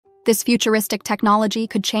This futuristic technology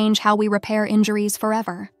could change how we repair injuries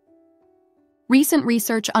forever. Recent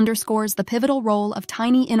research underscores the pivotal role of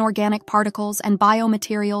tiny inorganic particles and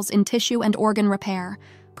biomaterials in tissue and organ repair,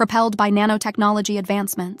 propelled by nanotechnology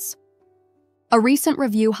advancements. A recent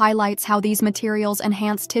review highlights how these materials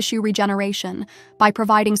enhance tissue regeneration by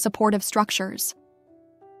providing supportive structures.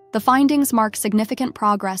 The findings mark significant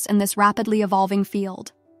progress in this rapidly evolving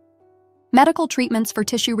field. Medical treatments for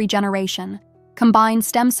tissue regeneration combine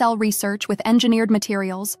stem cell research with engineered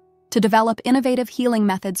materials to develop innovative healing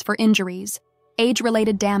methods for injuries,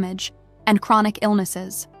 age-related damage, and chronic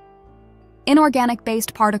illnesses.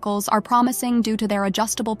 Inorganic-based particles are promising due to their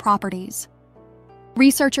adjustable properties.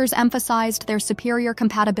 Researchers emphasized their superior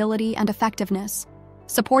compatibility and effectiveness,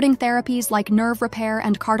 supporting therapies like nerve repair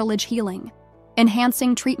and cartilage healing,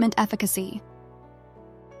 enhancing treatment efficacy.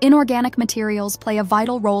 Inorganic materials play a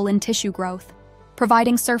vital role in tissue growth,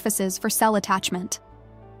 providing surfaces for cell attachment.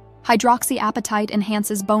 Hydroxyapatite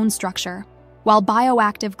enhances bone structure, while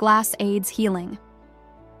bioactive glass aids healing.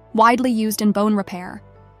 Widely used in bone repair,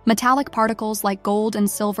 metallic particles like gold and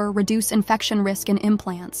silver reduce infection risk in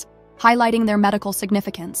implants, highlighting their medical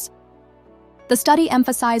significance. The study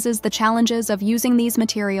emphasizes the challenges of using these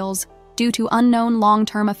materials due to unknown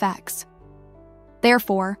long-term effects.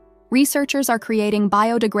 Therefore, researchers are creating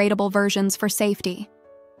biodegradable versions for safety.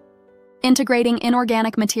 Integrating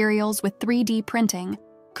inorganic materials with 3D printing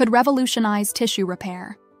could revolutionize tissue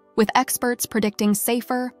repair, with experts predicting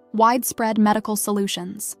safer, widespread medical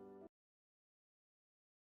solutions.